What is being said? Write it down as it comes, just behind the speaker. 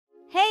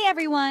Hey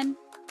everyone!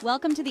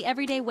 Welcome to the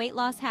Everyday Weight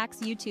Loss Hacks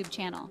YouTube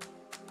channel.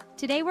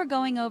 Today we're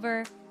going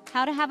over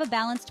how to have a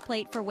balanced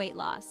plate for weight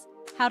loss,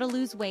 how to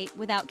lose weight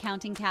without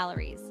counting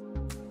calories.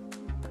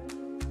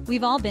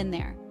 We've all been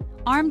there.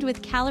 Armed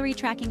with calorie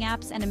tracking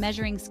apps and a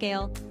measuring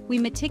scale, we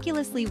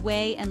meticulously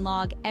weigh and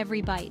log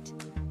every bite.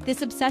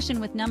 This obsession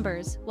with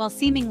numbers, while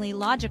seemingly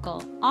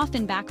logical,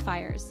 often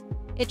backfires.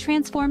 It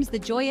transforms the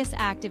joyous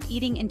act of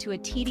eating into a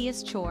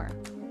tedious chore.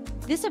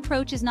 This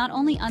approach is not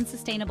only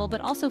unsustainable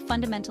but also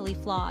fundamentally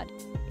flawed.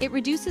 It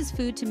reduces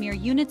food to mere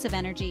units of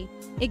energy,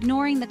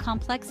 ignoring the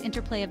complex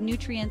interplay of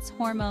nutrients,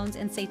 hormones,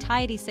 and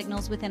satiety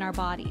signals within our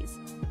bodies.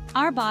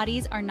 Our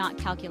bodies are not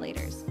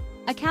calculators.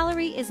 A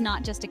calorie is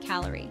not just a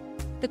calorie.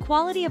 The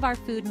quality of our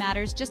food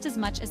matters just as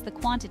much as the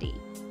quantity.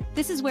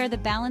 This is where the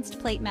balanced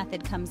plate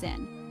method comes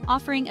in,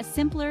 offering a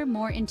simpler,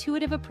 more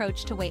intuitive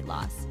approach to weight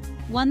loss,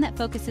 one that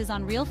focuses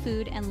on real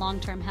food and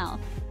long-term health.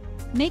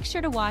 Make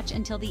sure to watch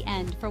until the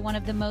end for one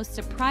of the most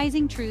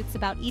surprising truths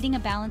about eating a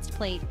balanced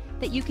plate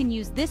that you can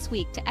use this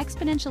week to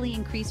exponentially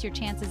increase your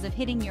chances of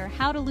hitting your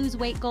how to lose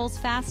weight goals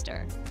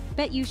faster.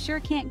 Bet you sure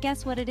can't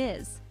guess what it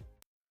is.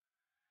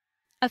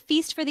 A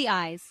feast for the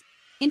eyes.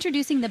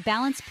 Introducing the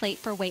balanced plate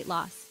for weight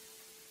loss.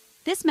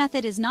 This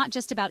method is not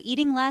just about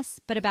eating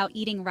less, but about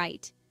eating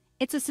right.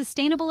 It's a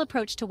sustainable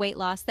approach to weight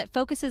loss that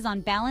focuses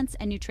on balance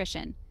and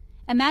nutrition.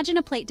 Imagine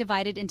a plate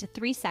divided into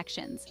 3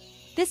 sections.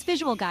 This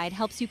visual guide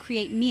helps you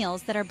create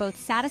meals that are both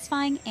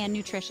satisfying and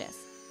nutritious.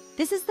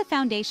 This is the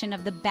foundation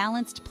of the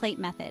balanced plate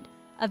method,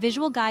 a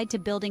visual guide to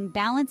building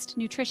balanced,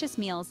 nutritious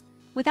meals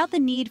without the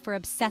need for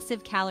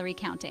obsessive calorie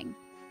counting.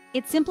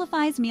 It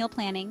simplifies meal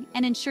planning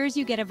and ensures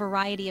you get a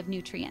variety of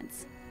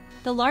nutrients.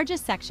 The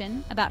largest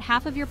section, about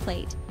half of your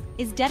plate,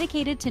 is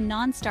dedicated to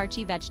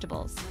non-starchy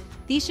vegetables.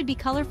 These should be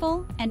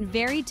colorful and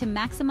varied to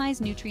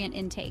maximize nutrient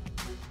intake.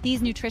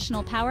 These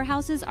nutritional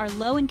powerhouses are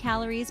low in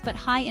calories but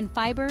high in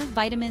fiber,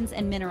 vitamins,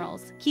 and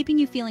minerals, keeping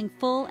you feeling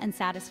full and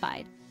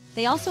satisfied.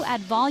 They also add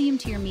volume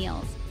to your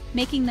meals,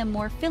 making them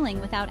more filling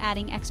without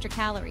adding extra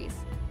calories.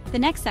 The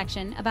next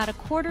section, about a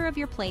quarter of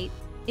your plate,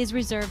 is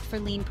reserved for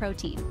lean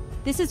protein.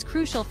 This is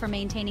crucial for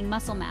maintaining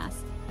muscle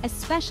mass,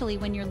 especially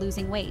when you're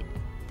losing weight.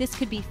 This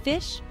could be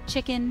fish,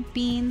 chicken,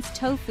 beans,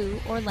 tofu,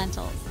 or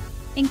lentils.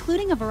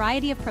 Including a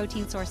variety of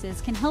protein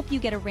sources can help you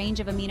get a range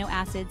of amino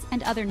acids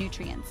and other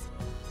nutrients.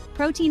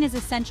 Protein is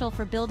essential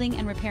for building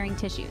and repairing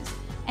tissues,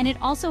 and it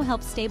also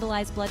helps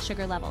stabilize blood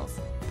sugar levels,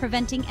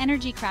 preventing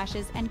energy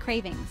crashes and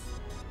cravings.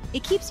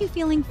 It keeps you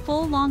feeling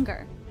full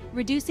longer,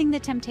 reducing the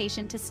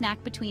temptation to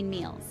snack between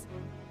meals.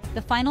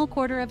 The final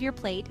quarter of your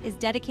plate is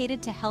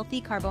dedicated to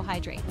healthy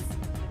carbohydrates.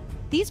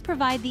 These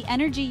provide the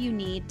energy you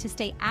need to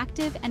stay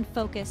active and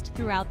focused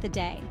throughout the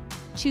day.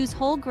 Choose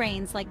whole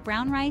grains like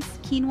brown rice,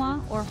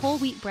 quinoa, or whole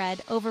wheat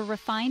bread over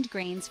refined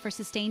grains for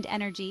sustained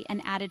energy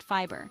and added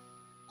fiber.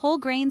 Whole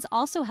grains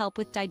also help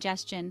with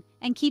digestion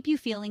and keep you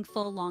feeling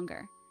full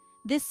longer.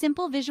 This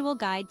simple visual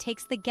guide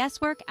takes the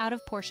guesswork out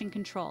of portion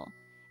control.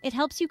 It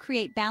helps you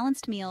create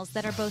balanced meals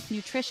that are both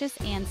nutritious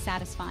and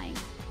satisfying.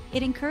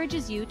 It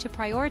encourages you to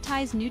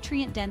prioritize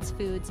nutrient-dense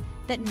foods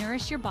that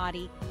nourish your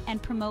body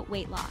and promote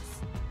weight loss.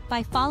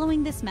 By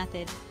following this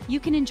method, you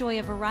can enjoy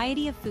a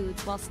variety of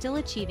foods while still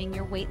achieving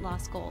your weight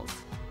loss goals.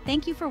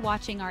 Thank you for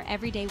watching our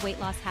Everyday Weight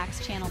Loss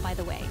Hacks channel, by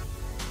the way.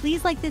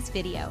 Please like this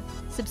video,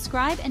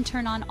 subscribe, and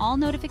turn on all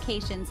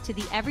notifications to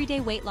the Everyday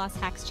Weight Loss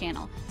Hacks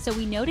channel so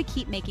we know to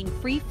keep making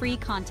free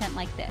content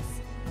like this.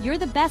 You're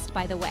the best,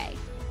 by the way.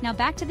 Now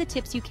back to the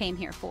tips you came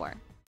here for.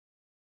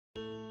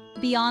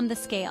 Beyond the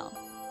scale.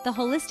 The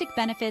holistic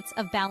benefits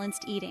of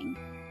balanced eating.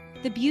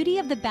 The beauty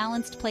of the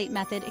balanced plate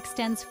method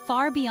extends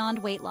far beyond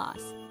weight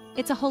loss.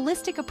 It's a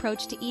holistic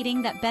approach to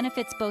eating that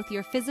benefits both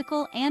your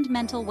physical and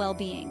mental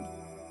well-being.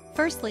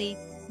 Firstly,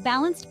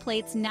 balanced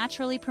plates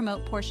naturally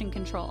promote portion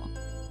control.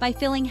 By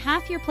filling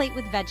half your plate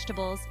with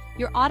vegetables,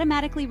 you're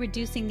automatically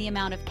reducing the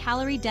amount of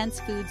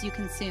calorie-dense foods you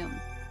consume.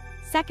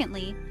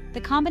 Secondly,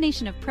 the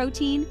combination of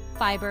protein,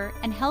 fiber,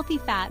 and healthy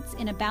fats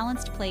in a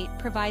balanced plate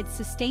provides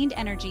sustained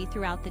energy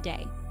throughout the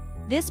day.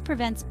 This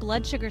prevents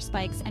blood sugar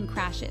spikes and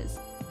crashes,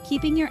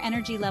 keeping your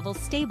energy levels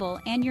stable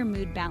and your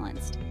mood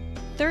balanced.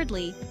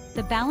 Thirdly,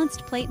 the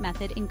balanced plate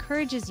method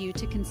encourages you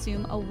to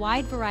consume a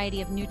wide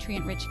variety of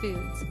nutrient-rich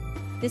foods.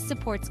 This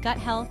supports gut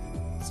health,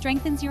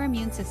 strengthens your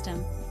immune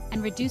system,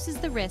 and reduces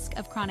the risk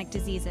of chronic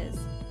diseases.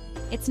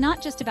 It's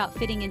not just about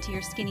fitting into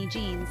your skinny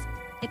jeans,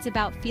 it's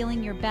about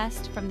feeling your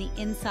best from the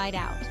inside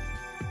out.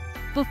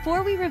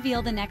 Before we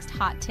reveal the next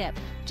hot tip,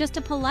 just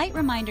a polite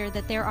reminder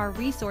that there are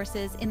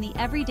resources in the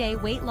Everyday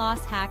Weight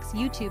Loss Hacks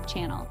YouTube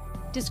channel,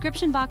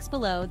 description box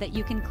below, that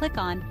you can click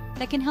on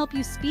that can help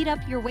you speed up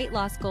your weight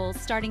loss goals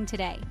starting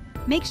today.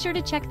 Make sure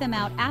to check them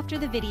out after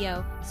the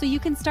video so you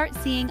can start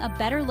seeing a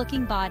better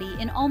looking body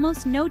in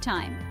almost no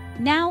time.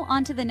 Now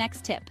on to the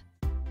next tip.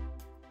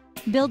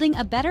 Building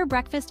a better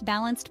breakfast.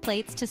 Balanced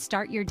plates to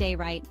start your day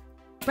right.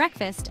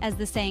 Breakfast, as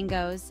the saying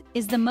goes,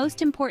 is the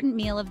most important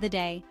meal of the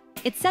day.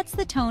 It sets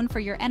the tone for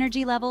your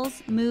energy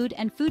levels, mood,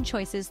 and food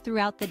choices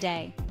throughout the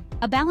day.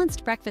 A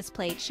balanced breakfast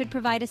plate should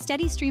provide a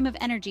steady stream of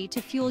energy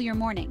to fuel your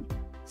morning.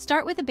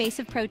 Start with a base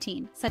of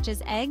protein, such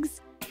as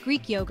eggs,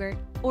 Greek yogurt,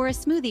 or a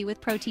smoothie with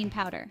protein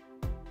powder.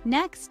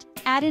 Next,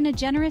 add in a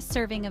generous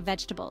serving of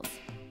vegetables.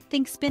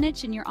 Think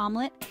spinach in your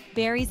omelet,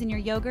 berries in your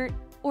yogurt,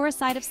 or a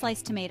side of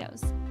sliced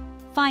tomatoes.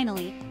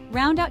 Finally,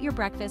 round out your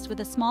breakfast with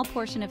a small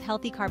portion of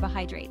healthy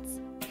carbohydrates.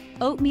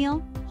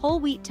 Oatmeal,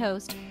 whole wheat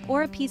toast,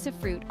 or a piece of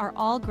fruit are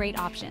all great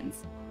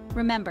options.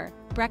 Remember,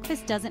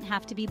 breakfast doesn't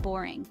have to be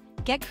boring.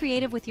 Get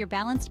creative with your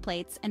balanced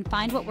plates and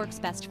find what works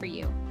best for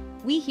you.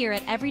 We here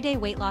at Everyday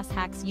Weight Loss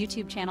Hacks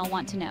YouTube channel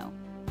want to know,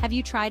 have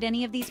you tried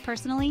any of these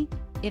personally?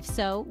 If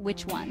so,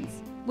 which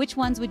ones? Which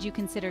ones would you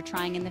consider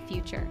trying in the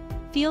future?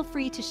 Feel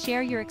free to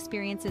share your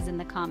experiences in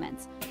the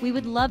comments. We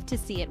would love to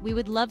see it. We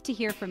would love to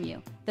hear from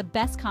you. The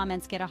best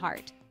comments get a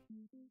heart.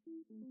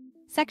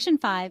 Section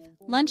 5.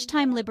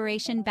 Lunchtime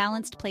Liberation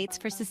Balanced Plates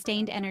for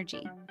Sustained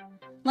Energy.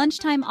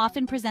 Lunchtime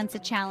often presents a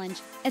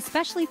challenge,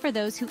 especially for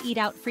those who eat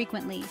out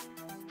frequently.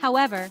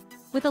 However,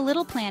 with a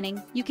little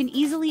planning, you can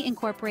easily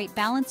incorporate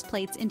balanced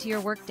plates into your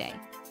workday.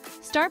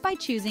 Start by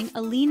choosing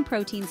a lean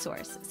protein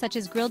source, such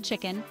as grilled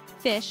chicken,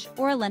 fish,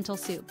 or a lentil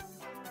soup.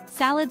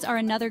 Salads are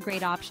another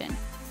great option,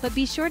 but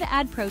be sure to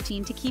add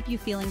protein to keep you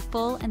feeling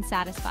full and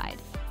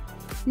satisfied.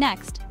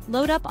 Next,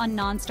 load up on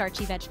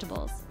non-starchy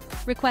vegetables.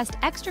 Request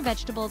extra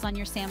vegetables on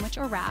your sandwich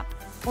or wrap,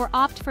 or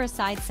opt for a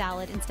side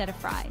salad instead of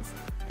fries.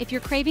 If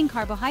you're craving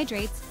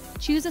carbohydrates,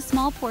 choose a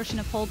small portion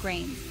of whole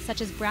grains, such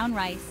as brown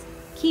rice,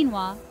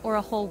 quinoa, or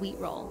a whole wheat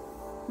roll.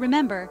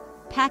 Remember,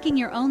 packing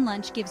your own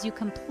lunch gives you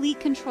complete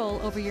control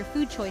over your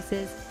food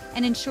choices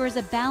and ensures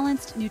a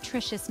balanced,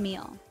 nutritious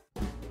meal.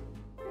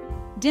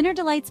 Dinner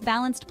delights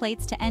balanced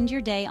plates to end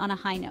your day on a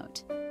high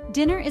note.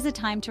 Dinner is a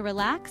time to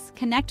relax,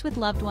 connect with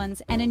loved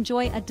ones, and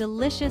enjoy a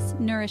delicious,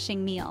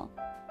 nourishing meal.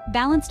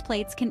 Balanced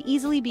plates can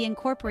easily be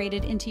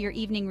incorporated into your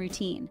evening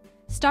routine.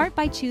 Start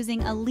by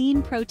choosing a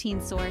lean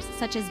protein source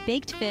such as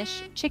baked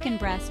fish, chicken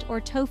breast,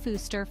 or tofu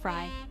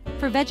stir-fry.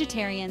 For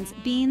vegetarians,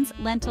 beans,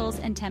 lentils,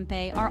 and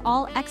tempeh are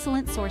all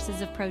excellent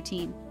sources of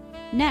protein.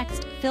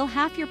 Next, fill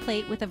half your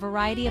plate with a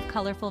variety of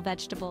colorful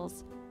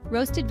vegetables.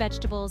 Roasted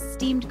vegetables,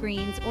 steamed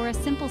greens, or a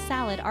simple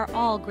salad are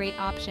all great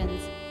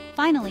options.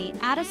 Finally,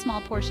 add a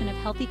small portion of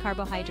healthy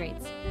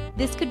carbohydrates.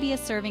 This could be a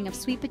serving of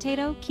sweet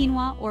potato,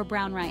 quinoa, or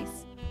brown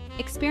rice.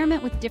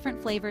 Experiment with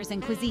different flavors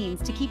and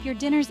cuisines to keep your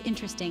dinners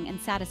interesting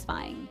and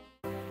satisfying.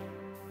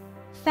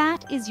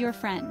 Fat is your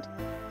friend.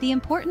 The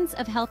importance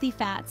of healthy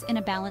fats in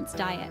a balanced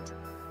diet.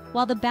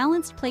 While the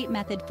balanced plate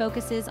method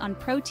focuses on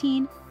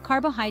protein,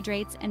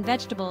 carbohydrates, and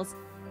vegetables,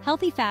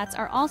 healthy fats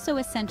are also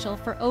essential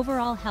for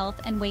overall health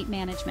and weight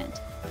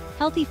management.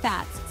 Healthy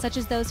fats, such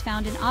as those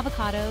found in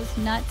avocados,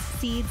 nuts,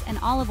 seeds, and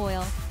olive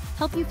oil,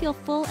 help you feel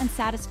full and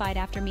satisfied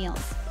after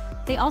meals.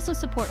 They also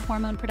support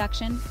hormone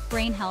production,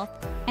 brain health,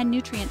 and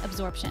nutrient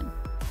absorption.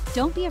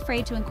 Don't be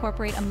afraid to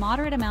incorporate a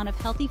moderate amount of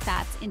healthy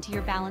fats into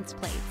your balanced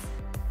plates.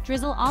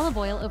 Drizzle olive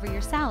oil over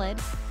your salad,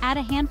 add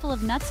a handful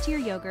of nuts to your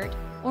yogurt,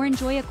 or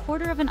enjoy a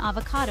quarter of an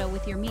avocado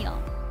with your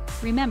meal.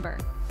 Remember,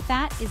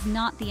 fat is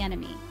not the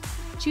enemy.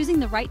 Choosing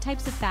the right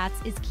types of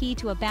fats is key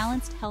to a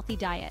balanced, healthy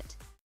diet.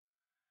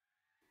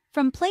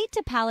 From plate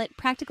to palate,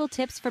 practical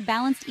tips for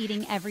balanced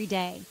eating every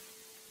day.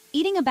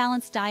 Eating a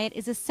balanced diet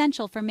is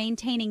essential for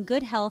maintaining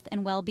good health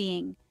and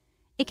well-being.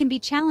 It can be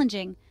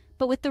challenging,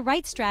 but with the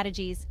right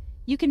strategies,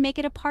 you can make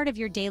it a part of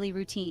your daily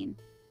routine.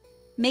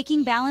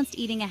 Making balanced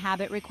eating a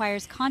habit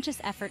requires conscious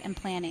effort and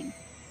planning.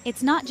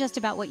 It's not just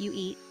about what you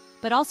eat,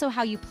 but also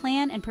how you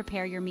plan and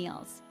prepare your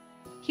meals.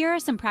 Here are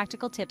some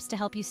practical tips to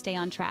help you stay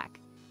on track.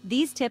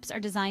 These tips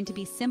are designed to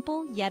be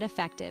simple yet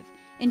effective,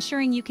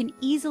 ensuring you can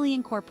easily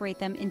incorporate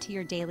them into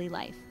your daily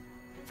life.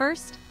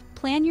 First,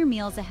 plan your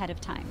meals ahead of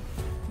time.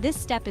 This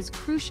step is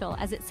crucial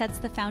as it sets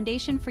the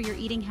foundation for your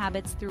eating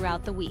habits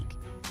throughout the week.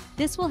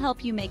 This will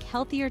help you make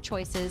healthier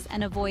choices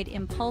and avoid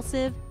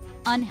impulsive,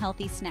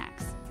 unhealthy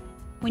snacks.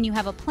 When you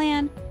have a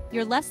plan,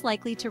 you're less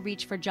likely to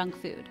reach for junk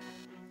food.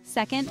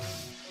 Second,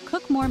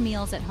 cook more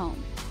meals at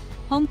home.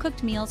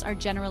 Home-cooked meals are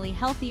generally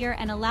healthier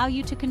and allow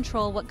you to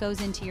control what goes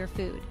into your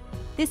food.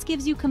 This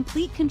gives you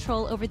complete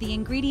control over the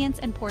ingredients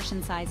and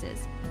portion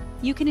sizes.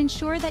 You can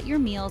ensure that your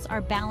meals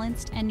are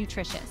balanced and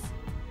nutritious.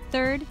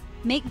 Third,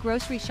 make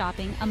grocery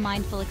shopping a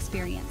mindful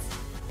experience.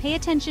 Pay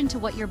attention to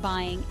what you're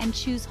buying and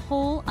choose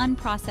whole,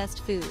 unprocessed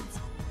foods.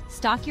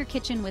 Stock your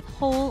kitchen with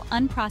whole,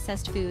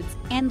 unprocessed foods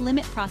and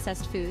limit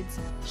processed foods,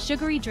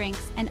 sugary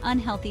drinks, and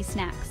unhealthy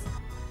snacks.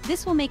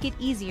 This will make it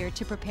easier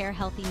to prepare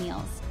healthy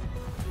meals.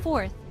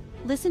 Fourth,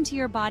 listen to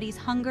your body's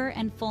hunger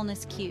and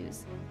fullness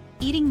cues.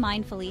 Eating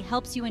mindfully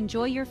helps you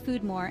enjoy your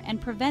food more and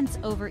prevents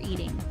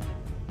overeating.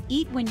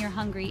 Eat when you're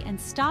hungry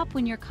and stop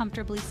when you're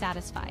comfortably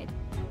satisfied.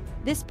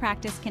 This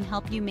practice can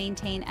help you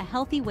maintain a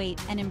healthy weight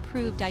and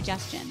improve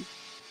digestion.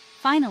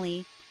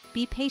 Finally,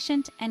 be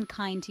patient and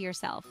kind to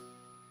yourself.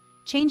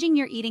 Changing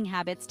your eating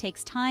habits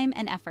takes time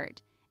and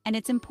effort, and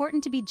it's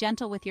important to be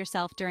gentle with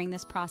yourself during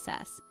this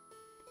process.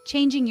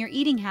 Changing your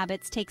eating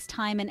habits takes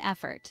time and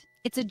effort.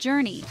 It's a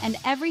journey, and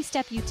every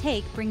step you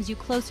take brings you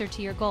closer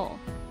to your goal.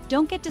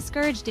 Don't get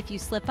discouraged if you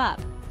slip up.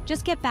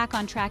 Just get back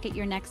on track at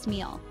your next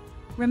meal.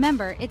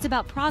 Remember, it's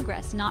about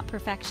progress, not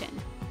perfection.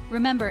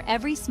 Remember,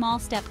 every small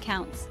step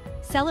counts.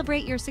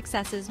 Celebrate your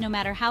successes no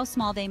matter how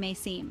small they may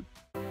seem.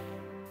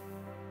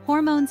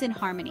 Hormones in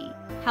harmony: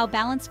 how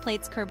balanced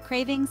plates curb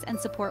cravings and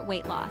support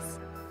weight loss.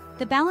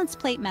 The balanced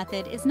plate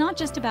method is not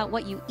just about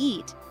what you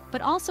eat,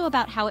 but also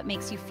about how it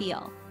makes you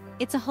feel.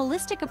 It's a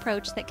holistic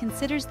approach that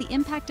considers the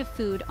impact of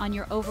food on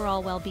your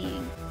overall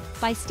well-being.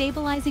 By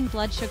stabilizing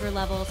blood sugar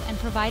levels and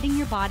providing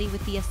your body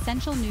with the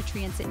essential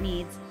nutrients it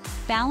needs,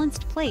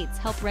 balanced plates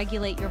help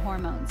regulate your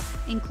hormones,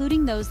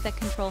 including those that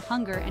control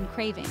hunger and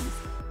cravings.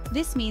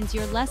 This means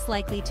you're less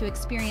likely to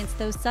experience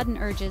those sudden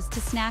urges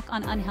to snack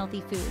on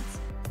unhealthy foods.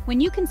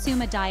 When you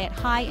consume a diet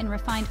high in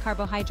refined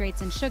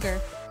carbohydrates and sugar,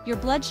 your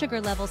blood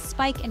sugar levels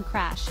spike and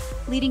crash,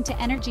 leading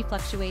to energy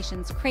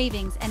fluctuations,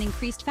 cravings, and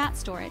increased fat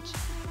storage.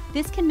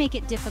 This can make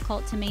it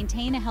difficult to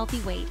maintain a healthy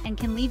weight and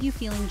can leave you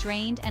feeling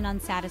drained and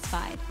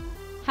unsatisfied.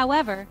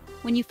 However,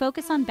 when you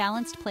focus on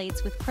balanced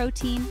plates with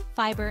protein,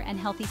 fiber, and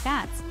healthy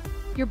fats,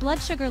 your blood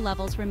sugar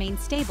levels remain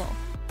stable,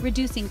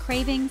 reducing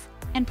cravings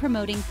and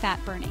promoting fat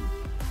burning.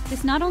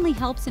 This not only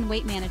helps in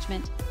weight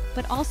management,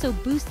 but also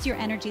boosts your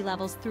energy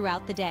levels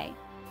throughout the day.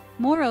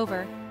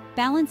 Moreover,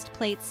 balanced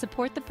plates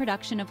support the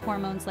production of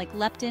hormones like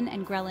leptin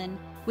and ghrelin,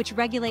 which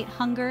regulate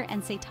hunger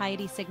and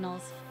satiety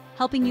signals,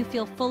 helping you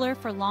feel fuller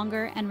for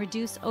longer and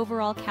reduce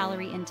overall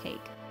calorie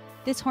intake.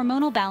 This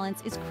hormonal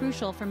balance is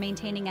crucial for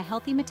maintaining a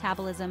healthy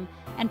metabolism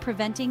and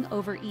preventing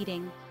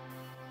overeating.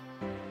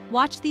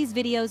 Watch these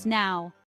videos now.